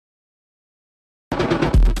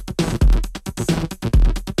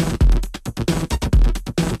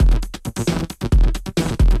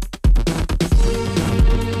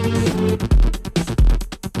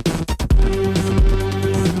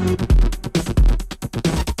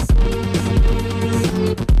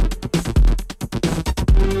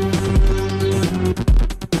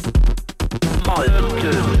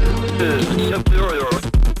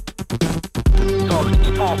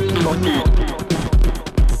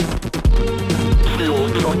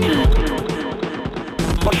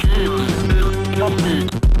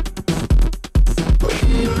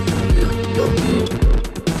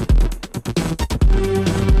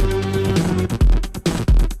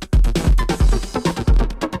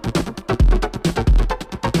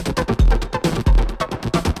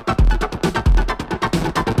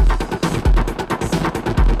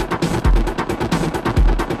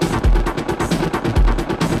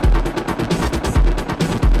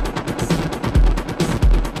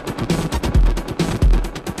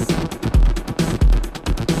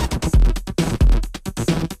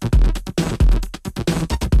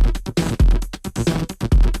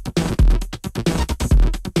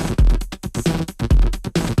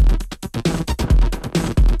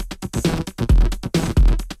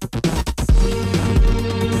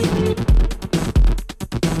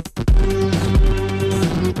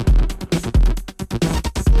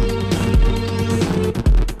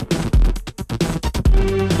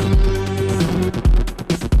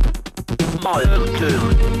My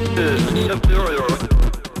attitude is superior.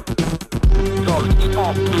 Just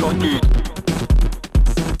stop talking.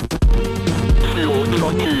 Feel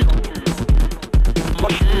talking.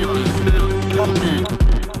 Machine is talking.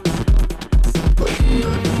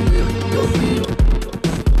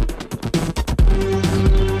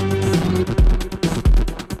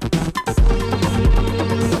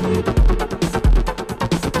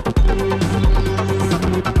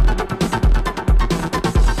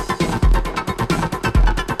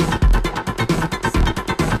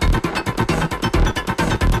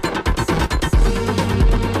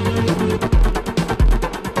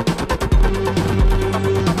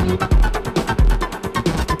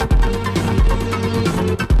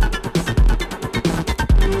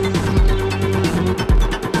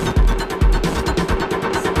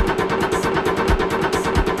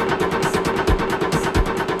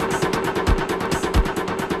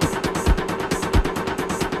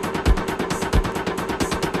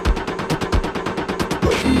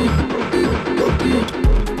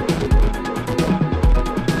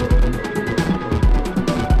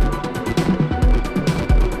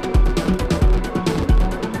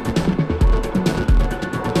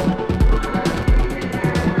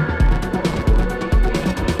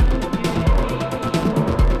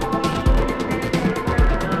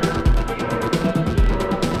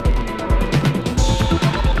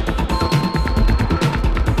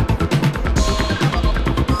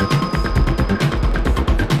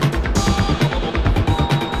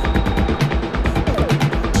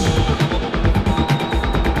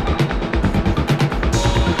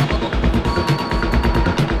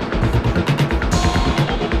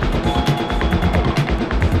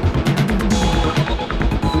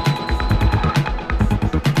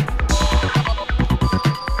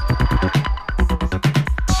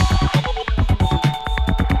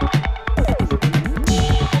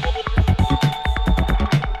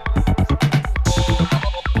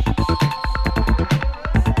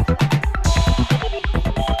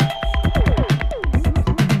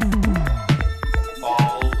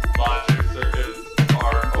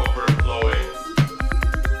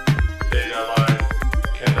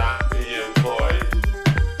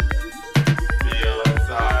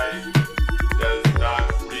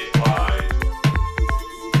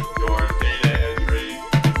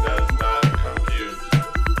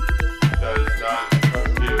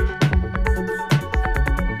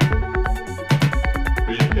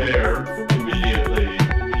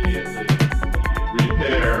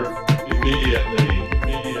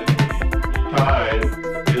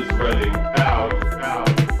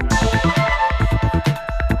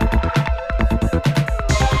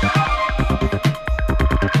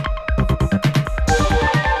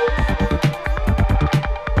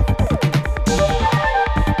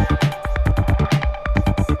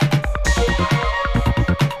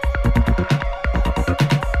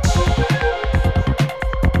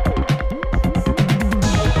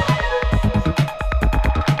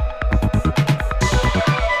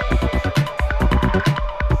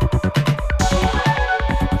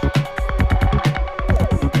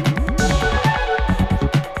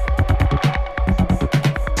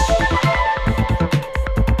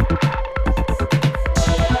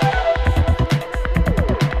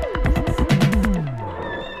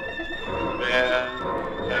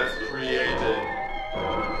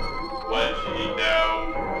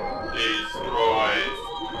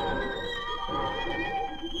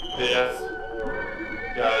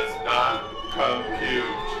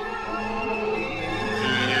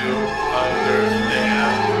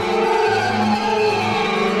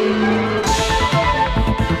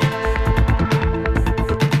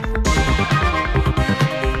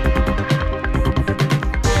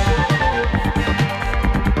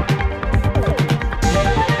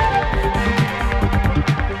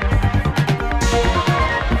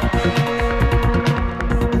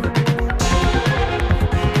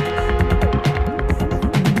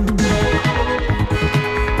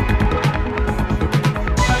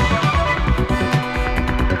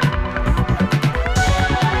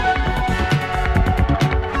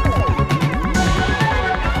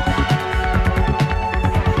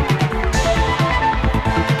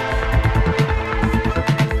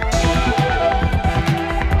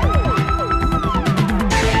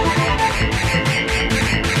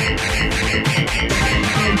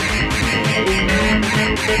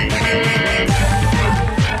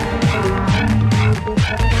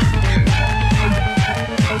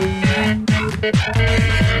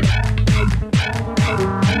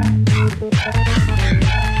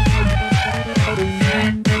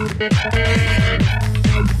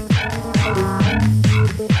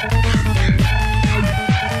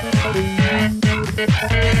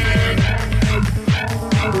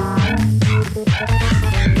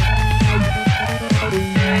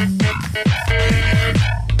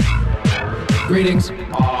 Greetings. We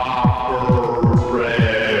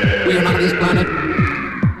are not of this planet.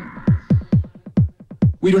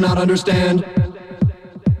 We do not understand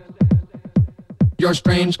your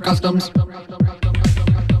strange customs.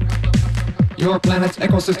 Your planet's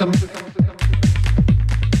ecosystem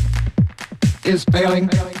is failing.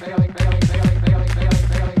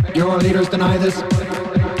 Your leaders deny this.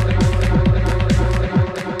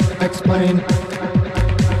 Explain.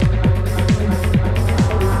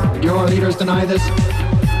 Your leaders deny this.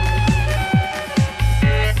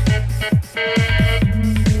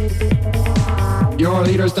 Your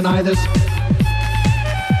leaders deny this.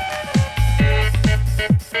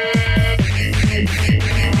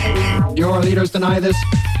 Your leaders deny this.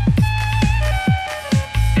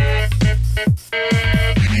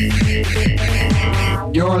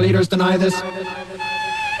 Your leaders deny this.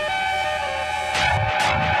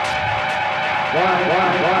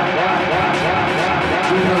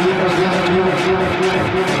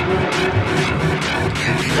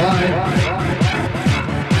 Why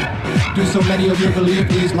do so many of you believe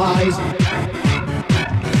these lies?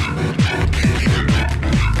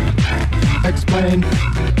 Explain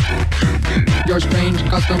your strange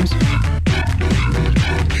customs.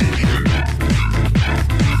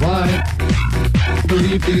 Why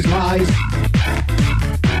believe these lies?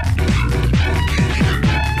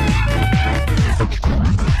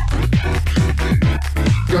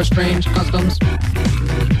 Your strange customs.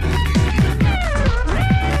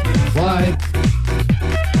 Why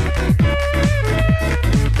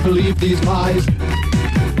believe these lies?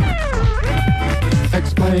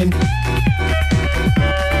 Explain.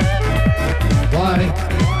 Why?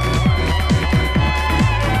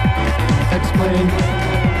 Explain.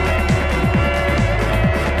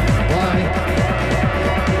 Why?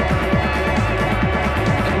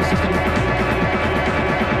 Ecosystem.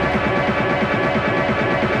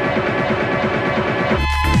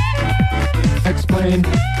 Explain.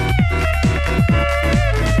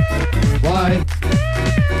 Why?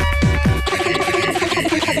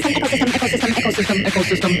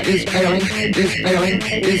 Ecosystem is failing, is failing,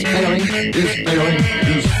 is failing, is failing,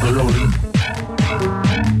 is failing.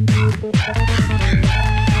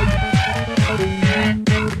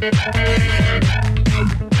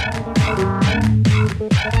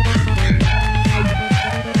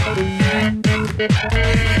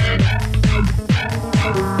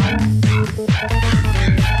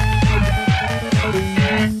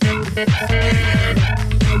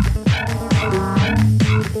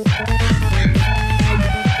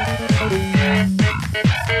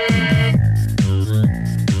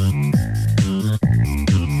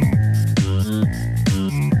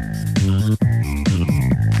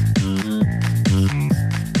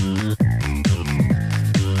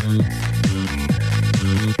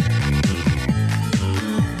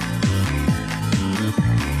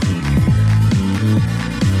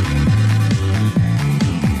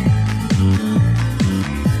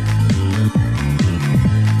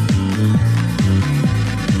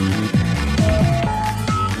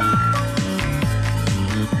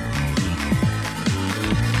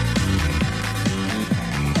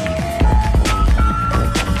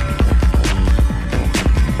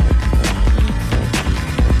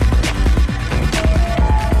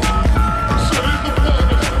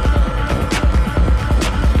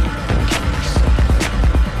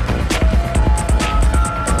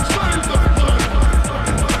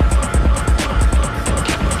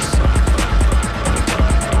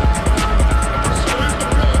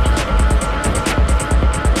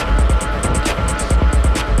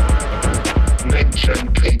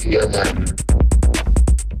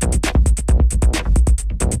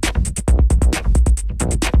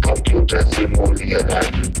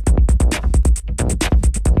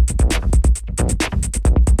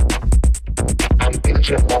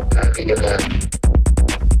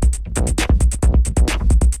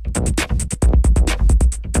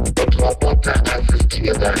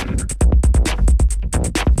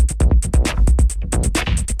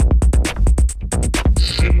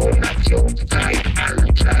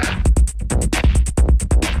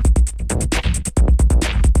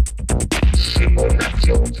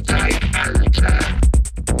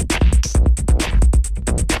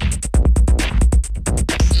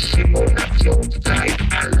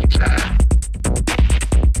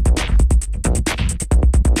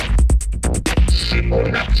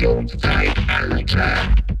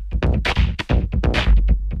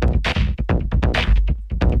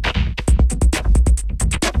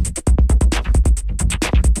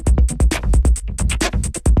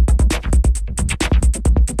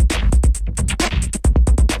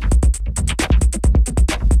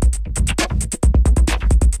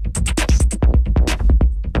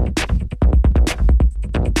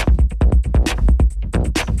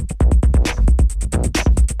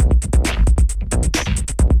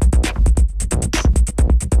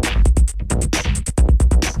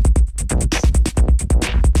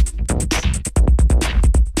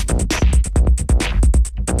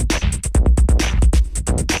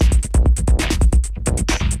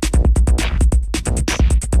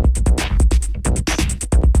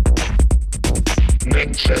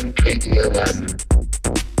 KDLM.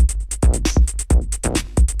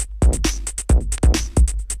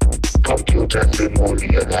 Computer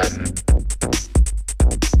simulieren.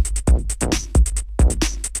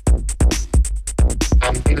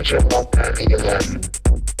 Am Bildschirm operieren.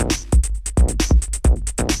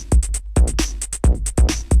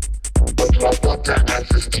 Und Roboter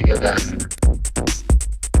assistieren.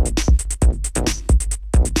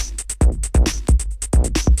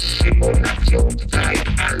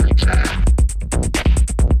 Simulationszeitalter.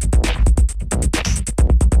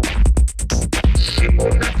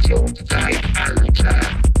 Simulationszeitalter.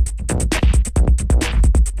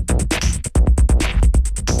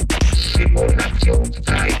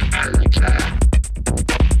 Simulationszeitalter.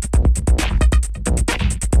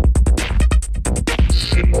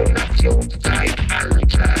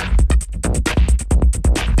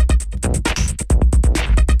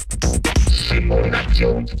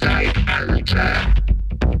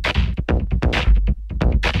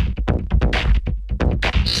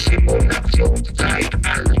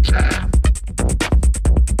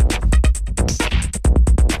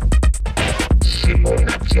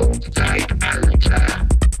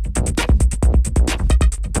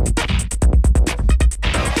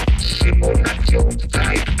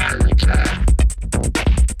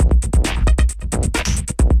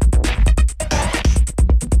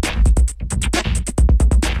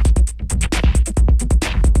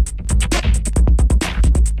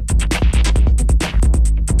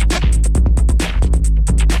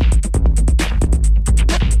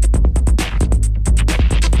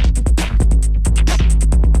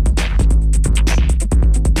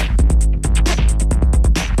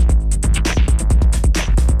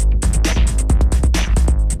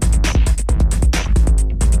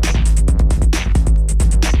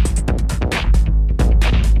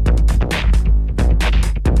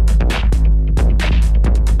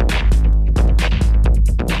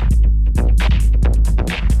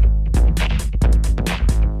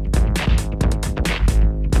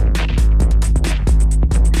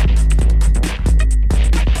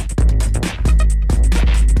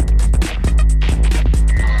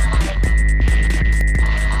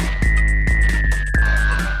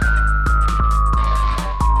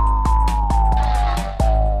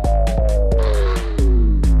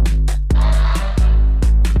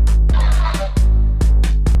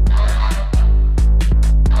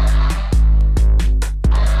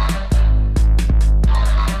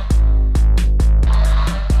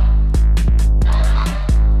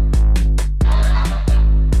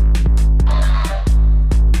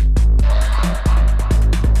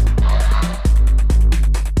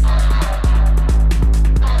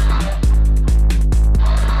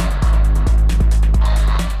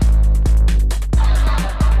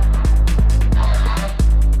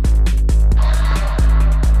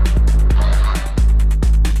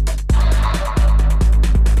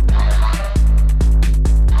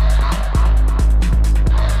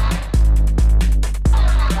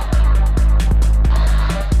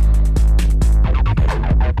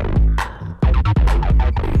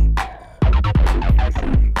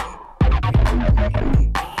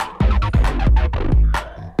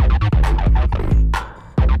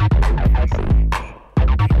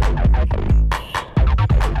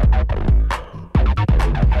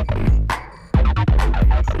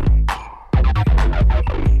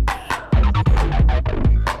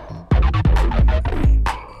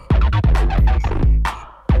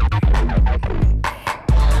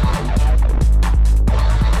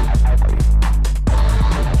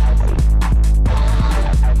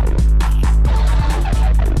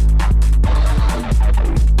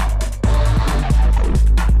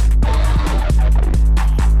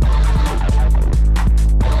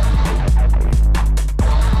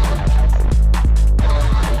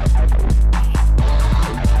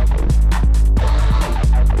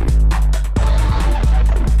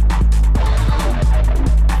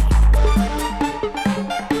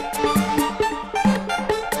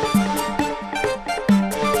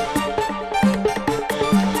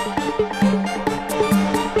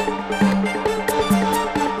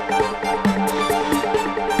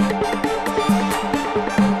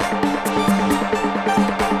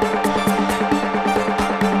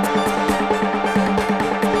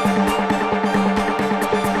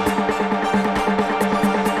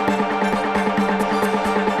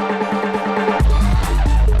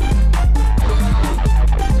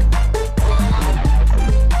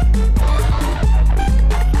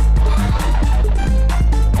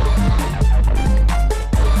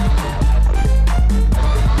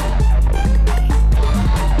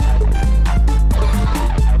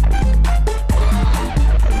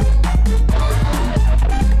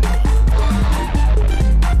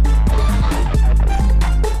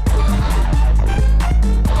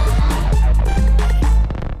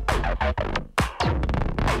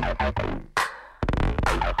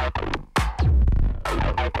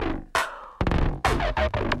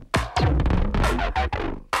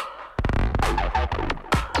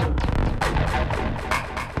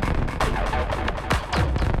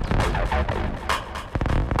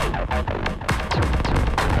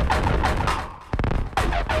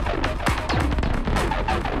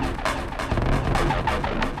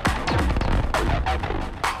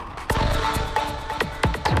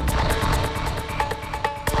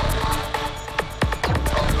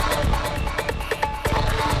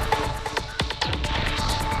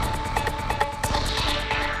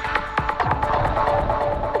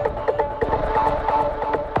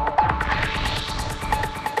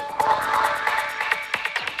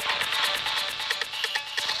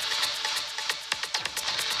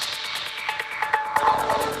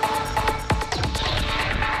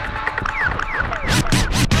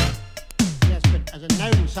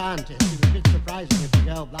 Scientist, it was a bit surprising if the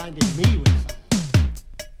girl blinded me with something.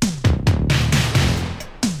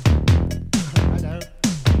 I know.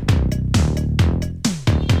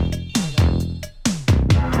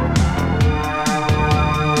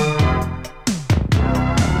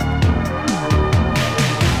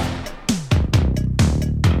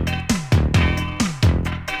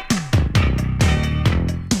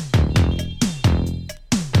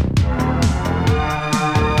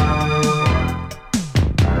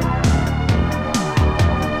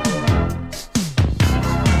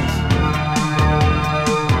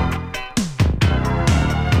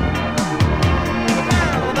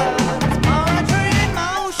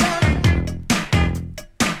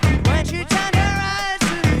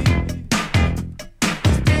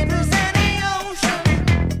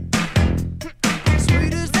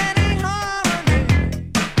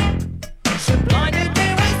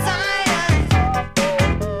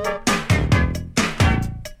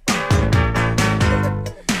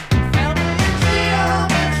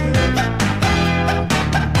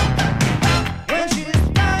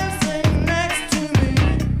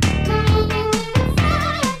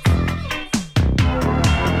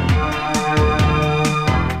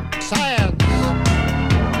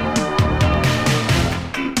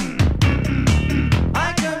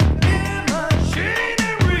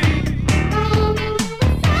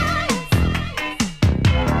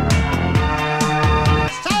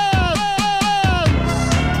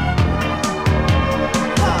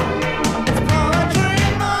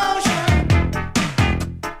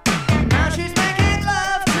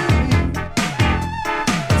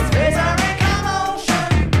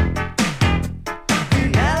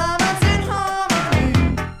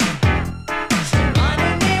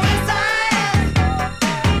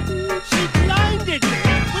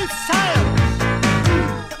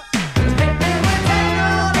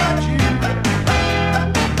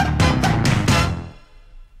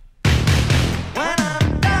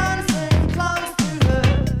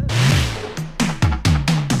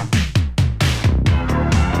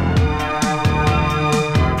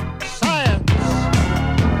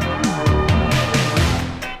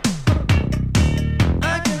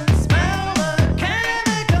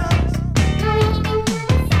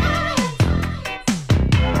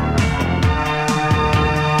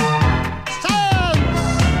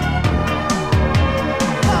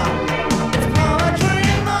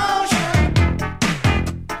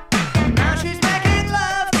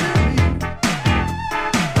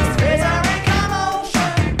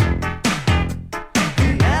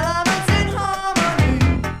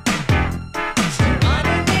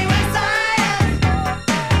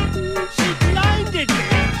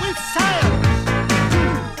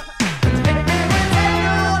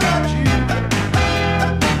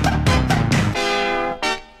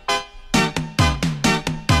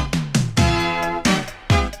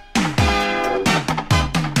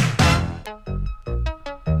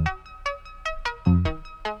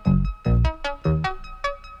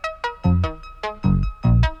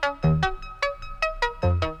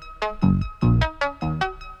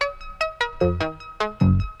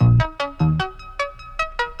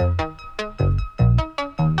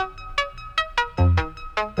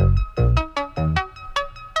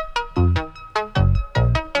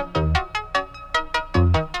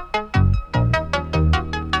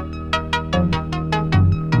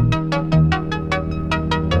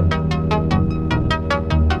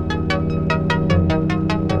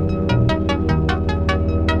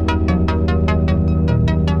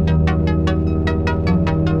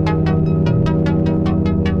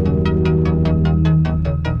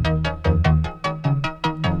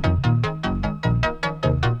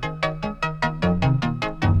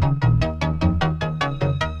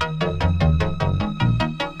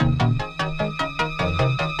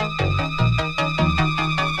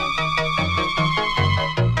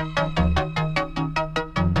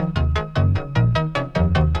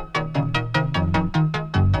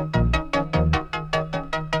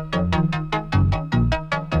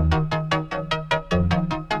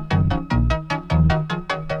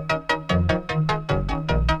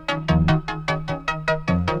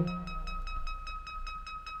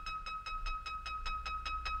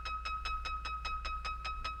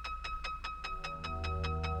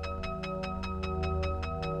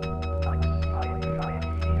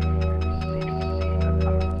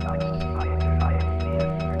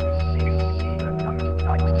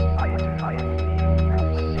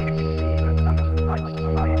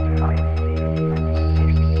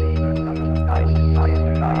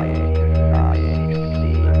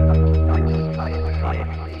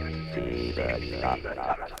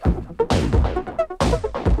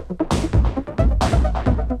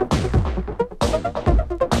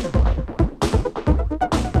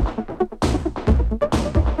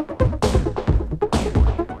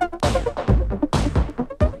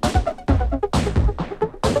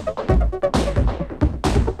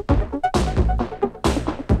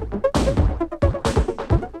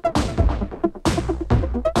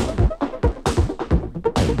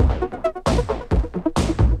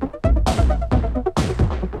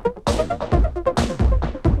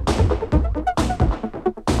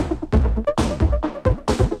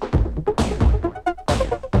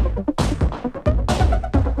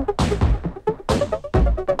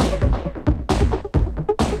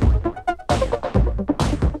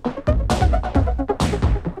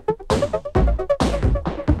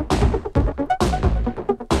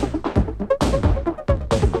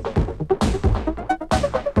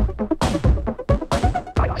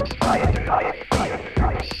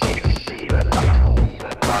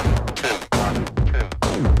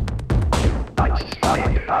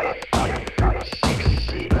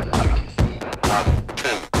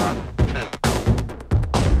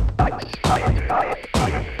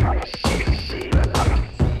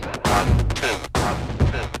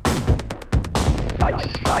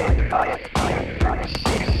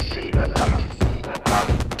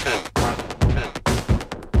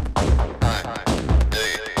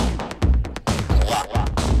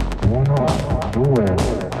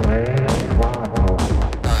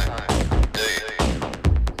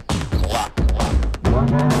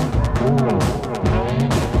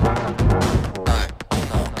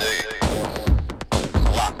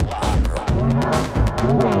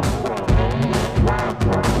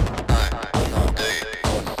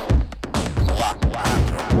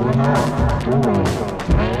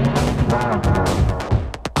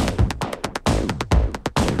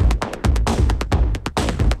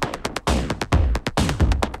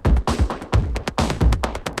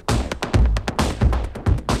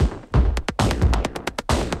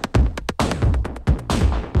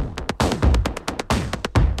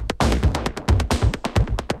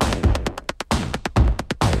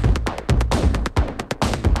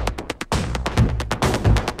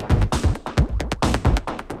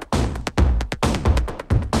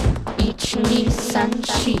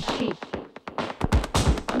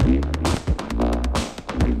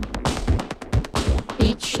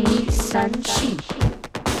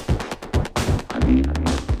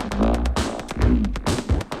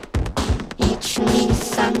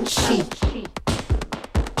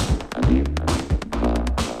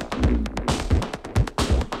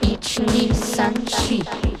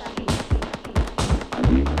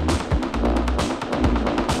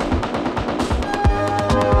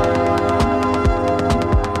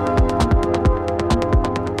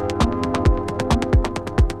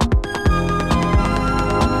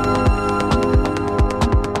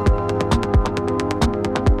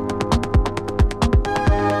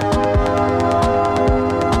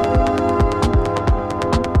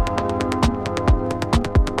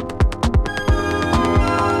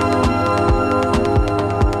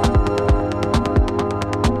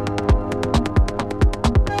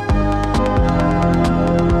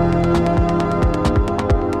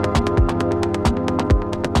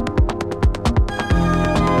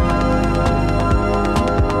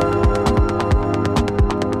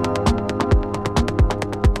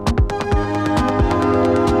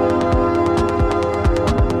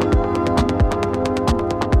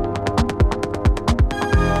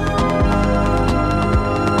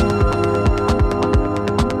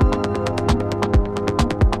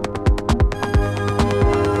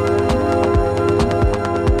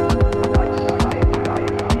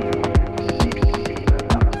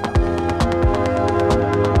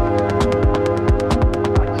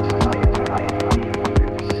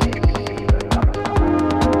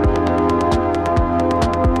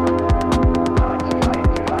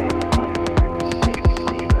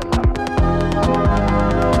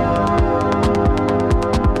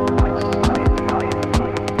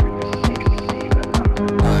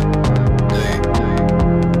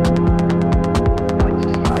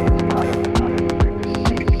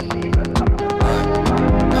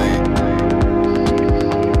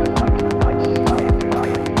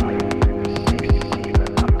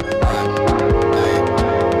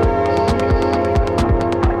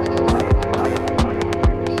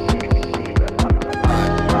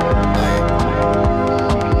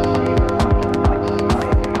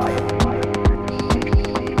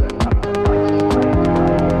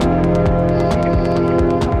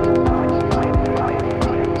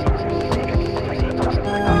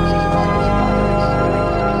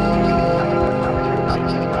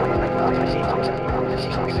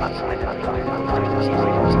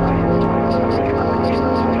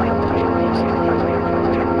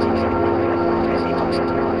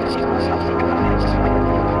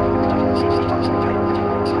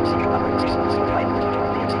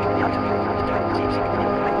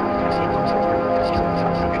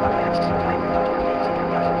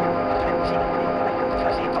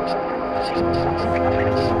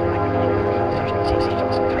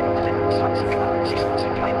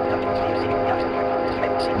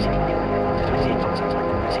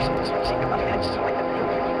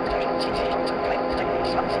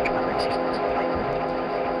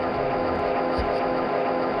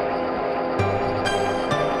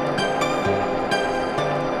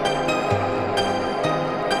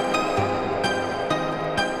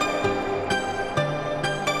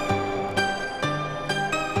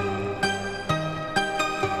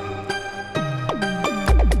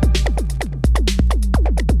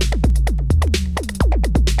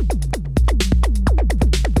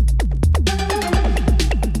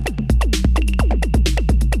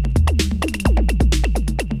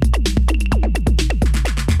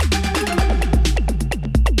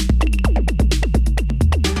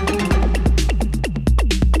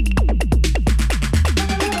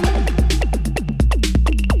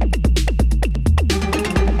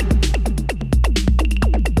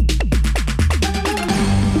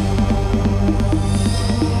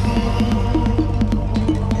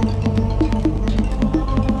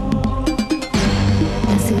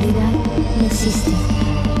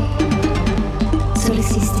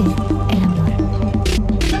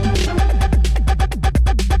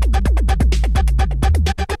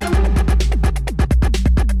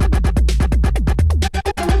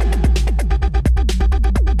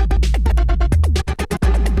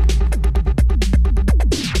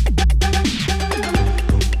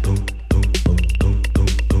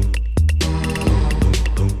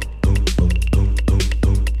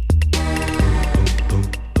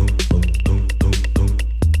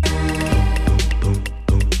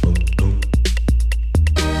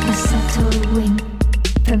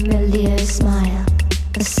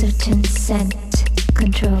 scent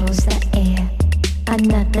controls the air.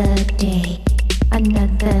 Another day,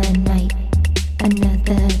 another night,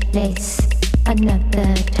 another place,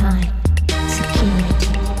 another time.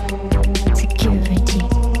 Security, security,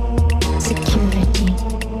 security,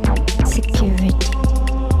 security,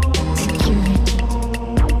 security,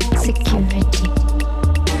 security,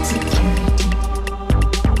 security.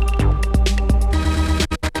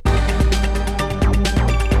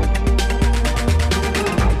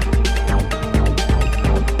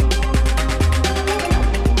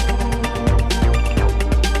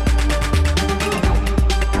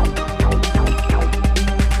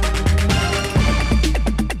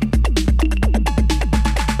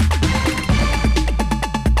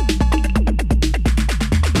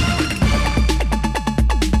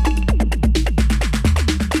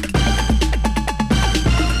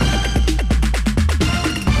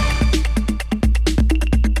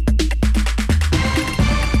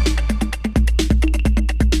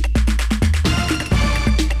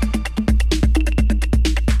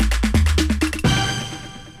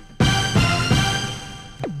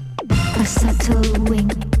 A subtle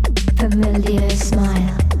wink, familiar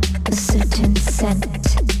smile, a certain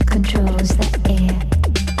scent controls the air.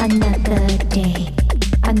 Another day,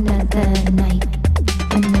 another night,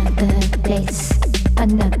 another place,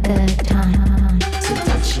 another time.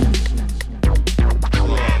 Seduction,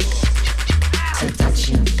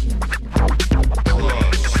 seduction,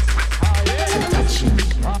 seduction,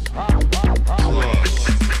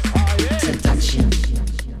 seduction.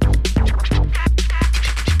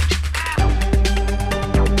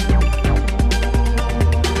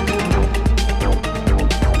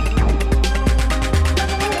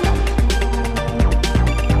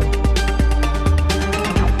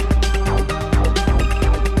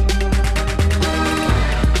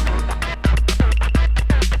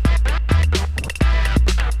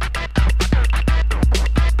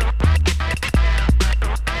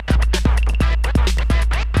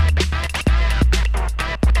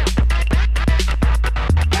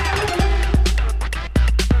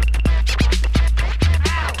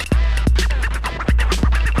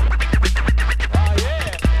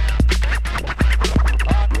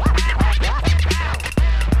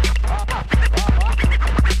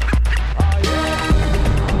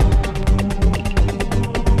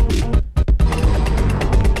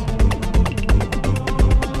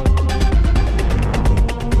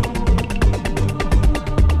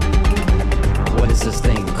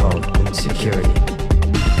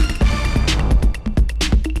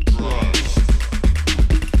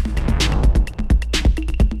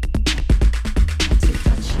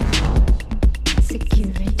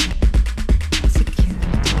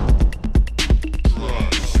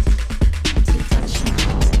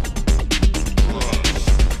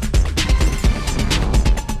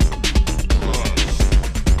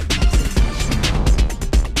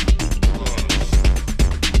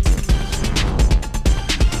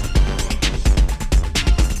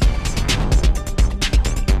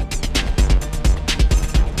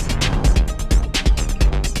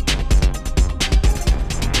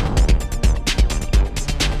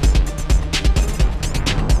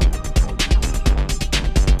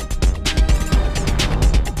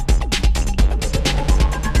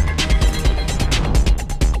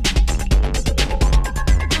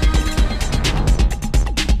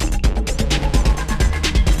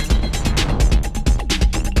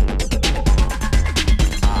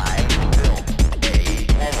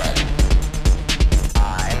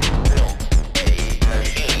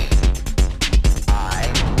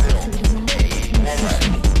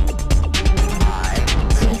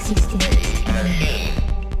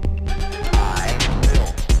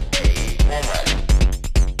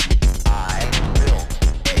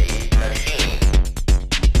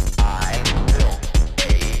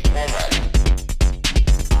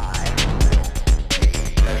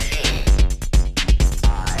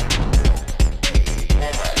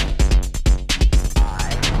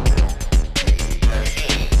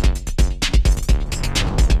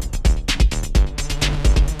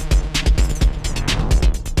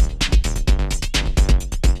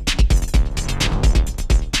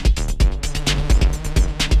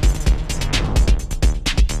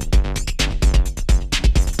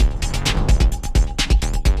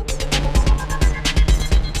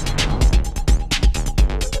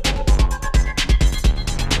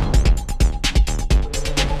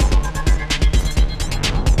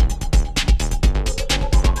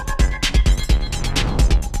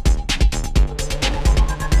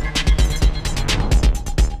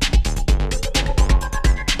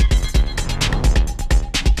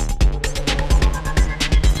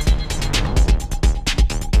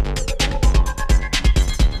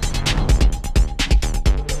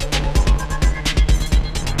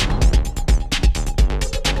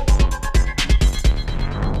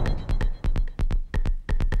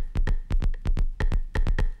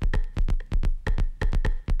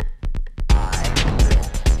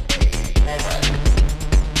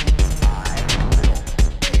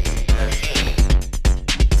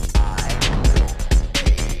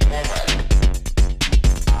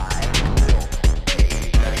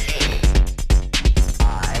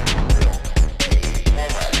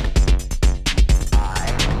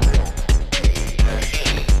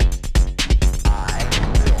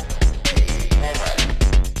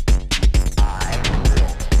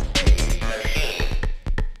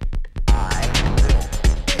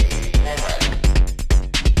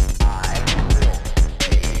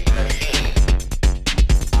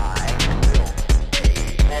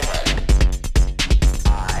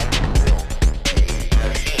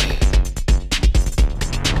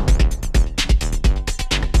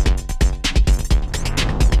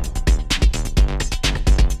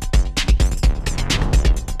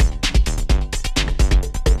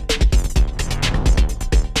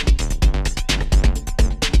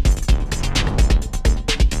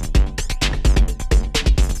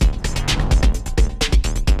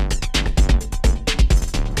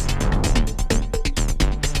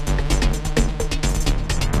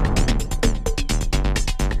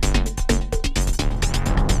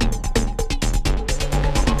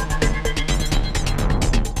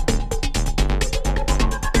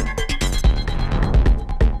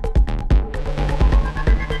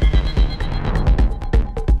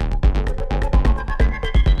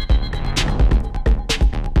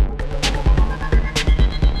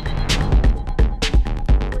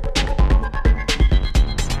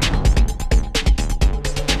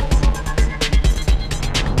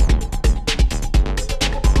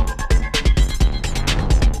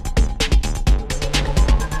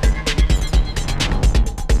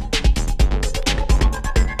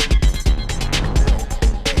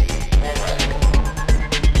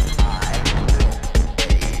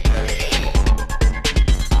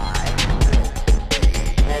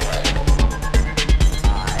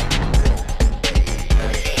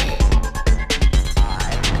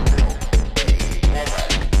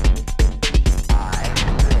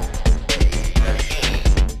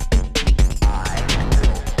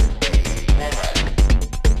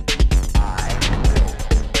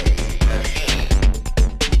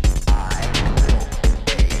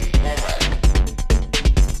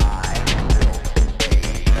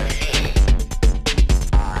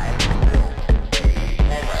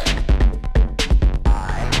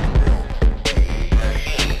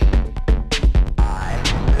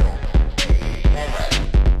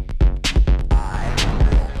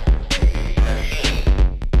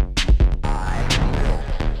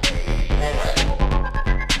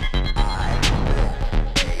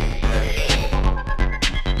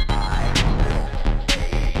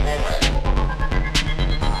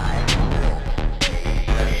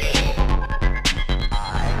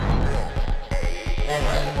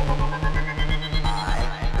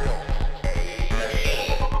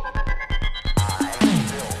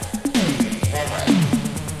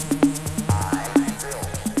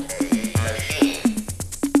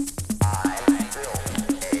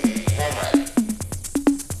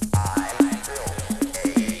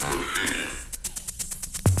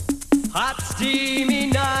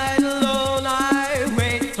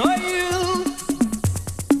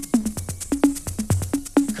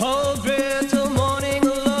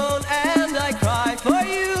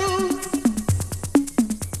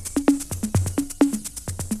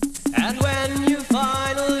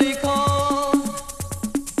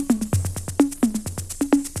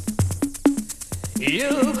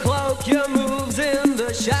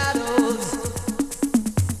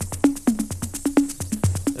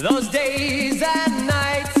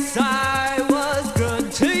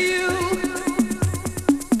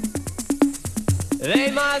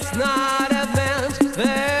 must not have meant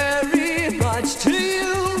very much to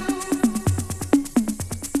you.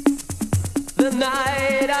 The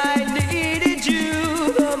night I needed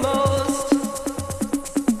you the most.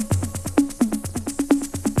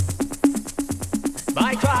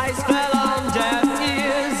 My cries fell on deaf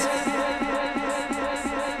ears,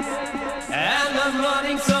 and I'm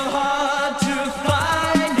running so hard to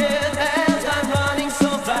find it, and I'm running so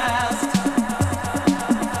fast.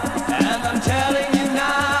 And I'm telling you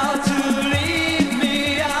now to leave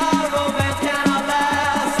me, our romance cannot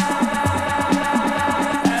last.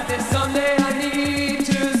 And if someday I need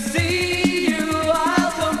to see you,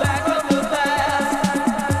 I'll come back from the past.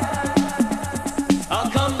 I'll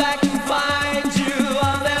come back and find you,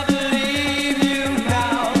 I'll never leave you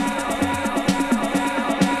now.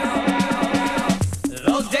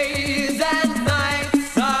 Those days and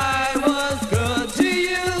nights I was good to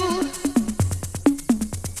you.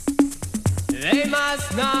 They must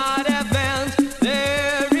not have meant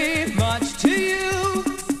very much to you.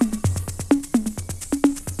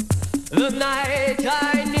 The night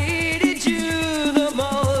I needed you the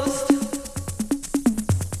most.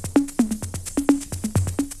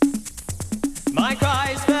 My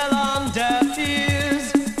cries fell on deaf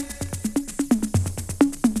ears.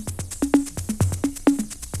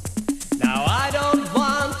 Now I don't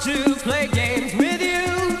want to play games with you,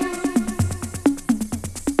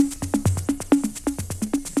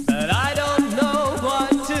 but I don't know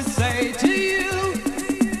what to say to you.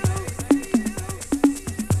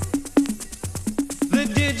 The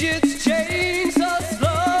digits change so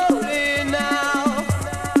slowly now.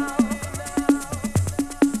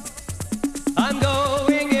 I'm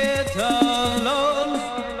going it alone,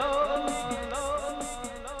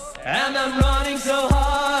 and I'm running so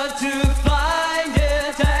hard to find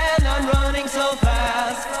it, and I'm running so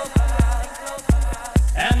fast.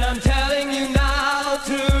 And I'm telling you now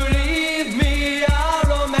to leave me, our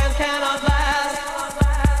romance cannot last.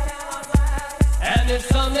 And if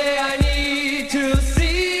someday I need to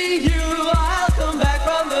see you, I'll come back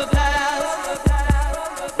from the past.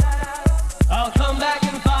 I'll come back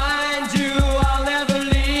and find you, I'll never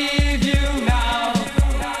leave you now.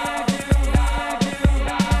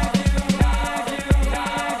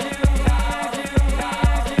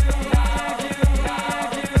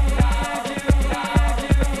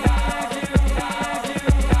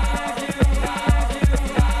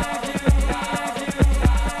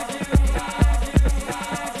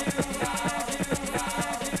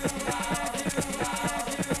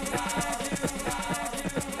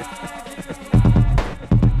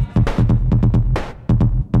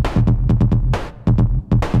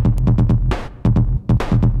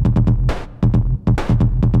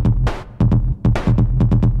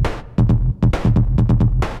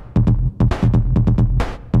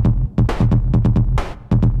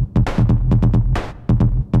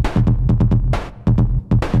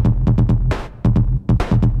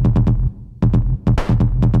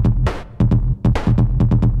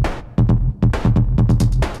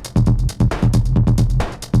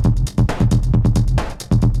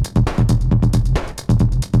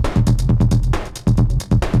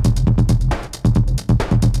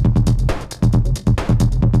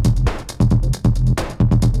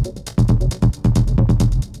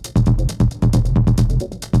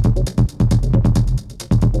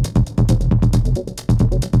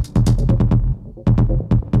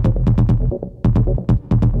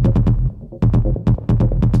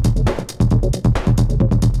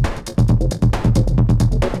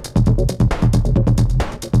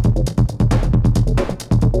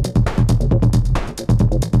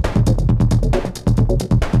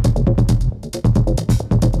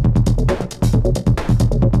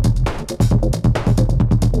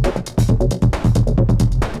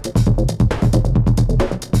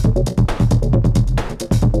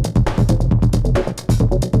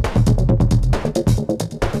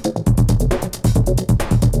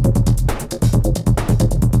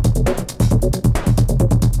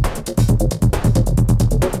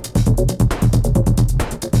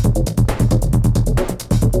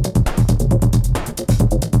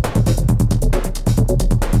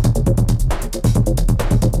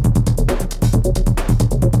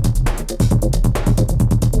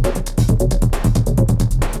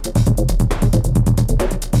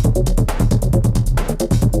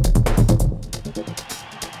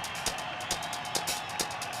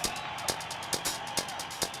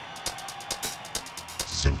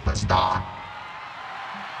 Superstar.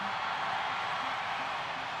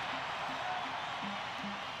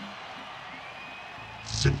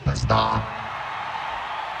 Superstar.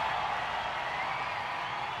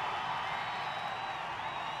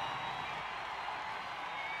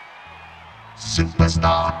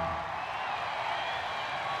 superstar.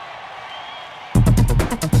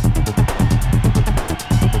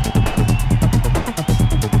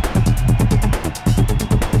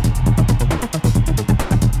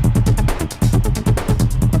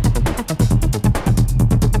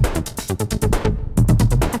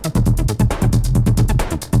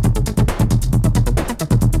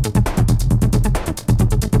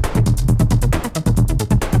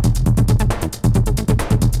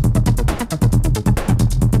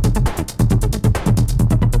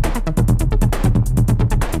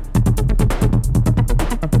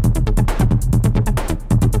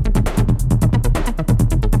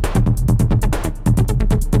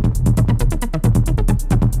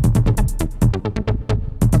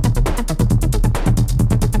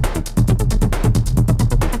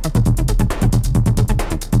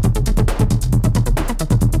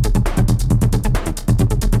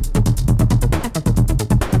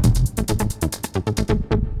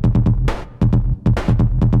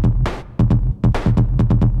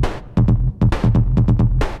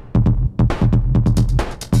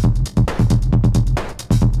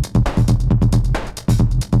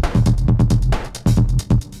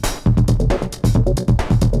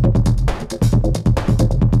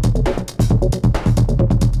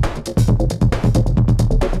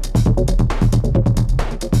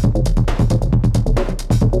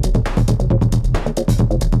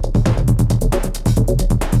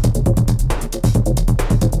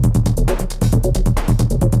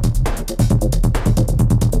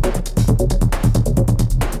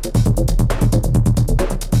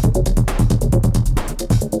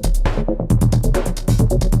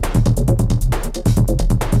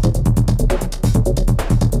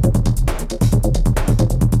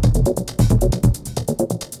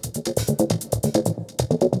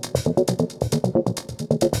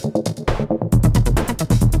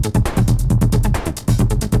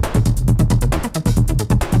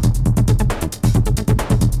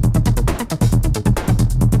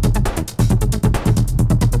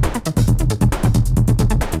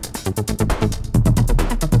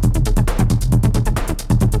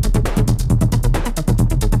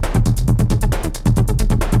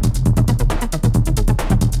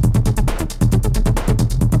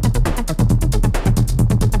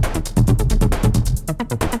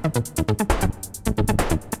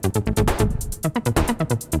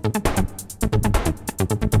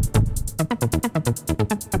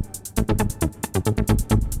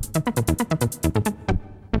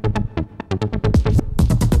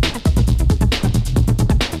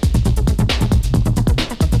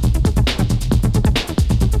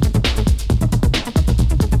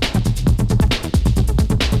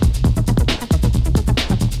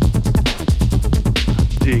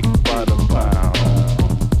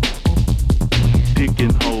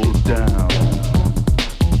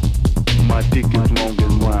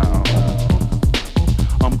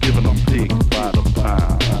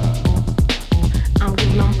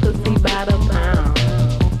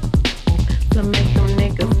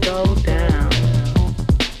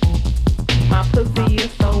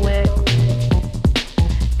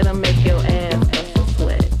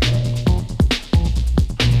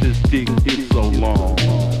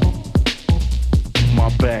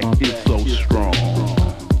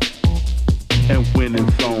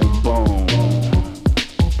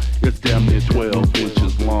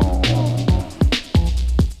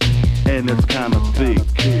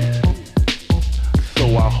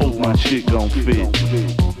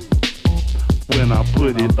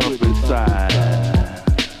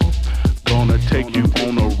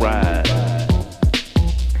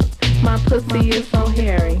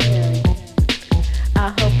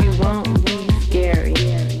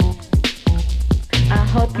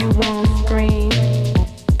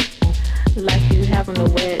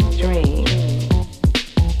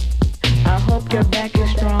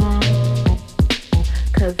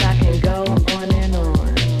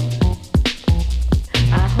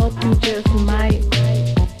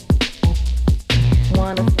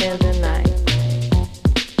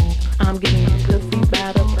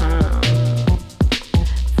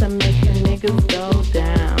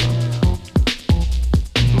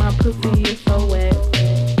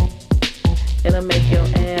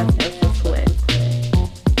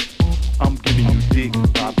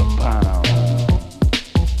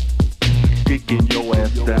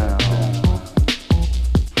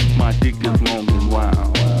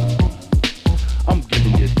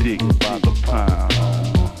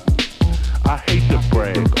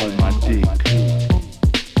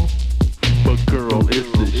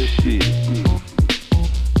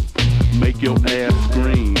 Make your ass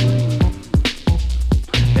scream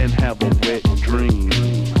and have a wet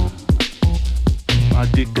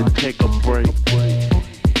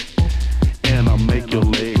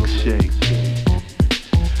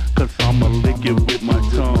it with my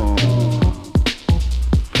tongue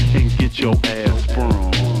and get your ass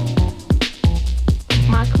sprung.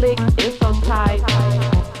 My click is so tight,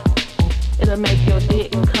 it'll make your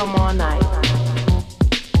dick come all night.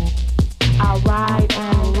 I'll ride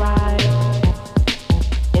and ride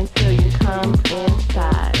until you come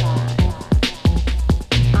inside.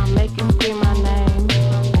 I'll make you scream my name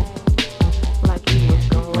like you was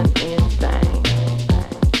going insane.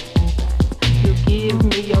 You give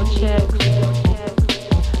me your checks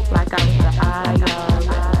like I was the IRS.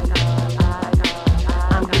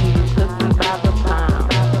 I'm giving you pussy by the pound,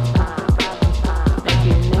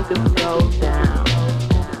 making niggas go down.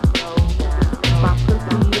 My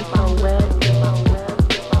pussy is so wet,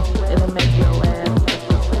 it'll make your ass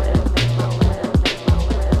sweat.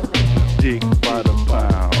 Dick by the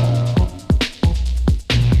pound,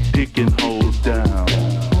 dick and hoes down.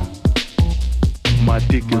 My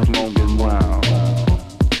dick is long and round.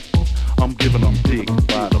 I'm giving them dick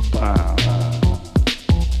by the pound.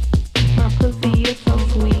 My pussy is so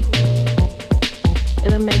sweet,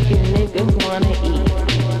 it'll make you niggas wanna eat.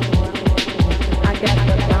 I got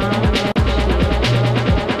the bomb and shit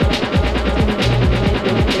to make you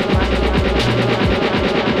niggas get my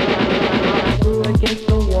screw against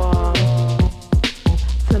the wall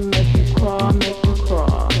to make you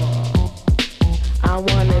crawl, I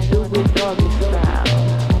wanna do it doggy style.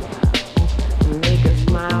 Nigga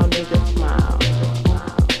smile,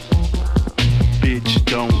 Bitch,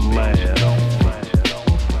 don't laugh.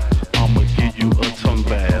 I'ma give you a tongue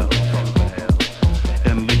bath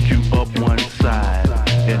and lick you up one side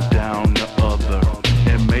and down the other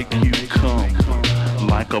and make you come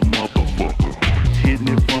like a motherfucker. Hitting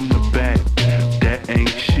it from the back, that ain't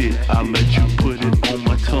shit. I let you put it on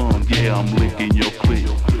my tongue. Yeah, I'm licking your clit.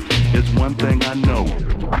 It's one thing I know,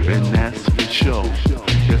 and that's for sure.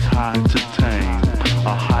 It's hard to tame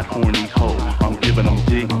a hot horny hoe. I'm giving them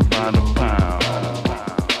dick by the pound.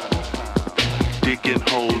 Dick and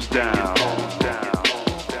hoes down.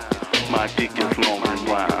 My dick is long and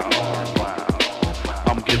round.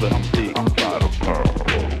 I'm giving them dick by the pound.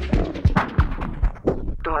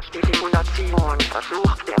 Durch die Simulation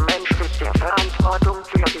versucht der Mensch sich der Verantwortung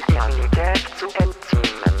für die Realität zu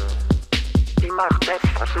entziehen. Die Macht des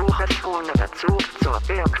Versuches ohne Bezug zur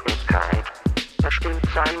Wirklichkeit bestimmt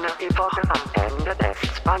seine Epoche am Ende des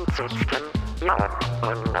 20.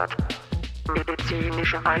 Jahrhunderts.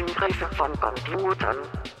 Medizinische Eingriffe von Computern,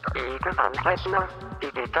 Kriege an Rechner,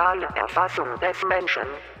 digitale Erfassung des Menschen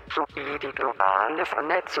sowie die globale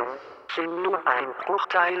Vernetzung sind nur ein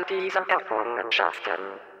Bruchteil dieser Errungenschaften.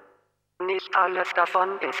 Nicht alles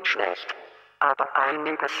davon ist schlecht, aber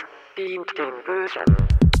einiges dient dem Bösen.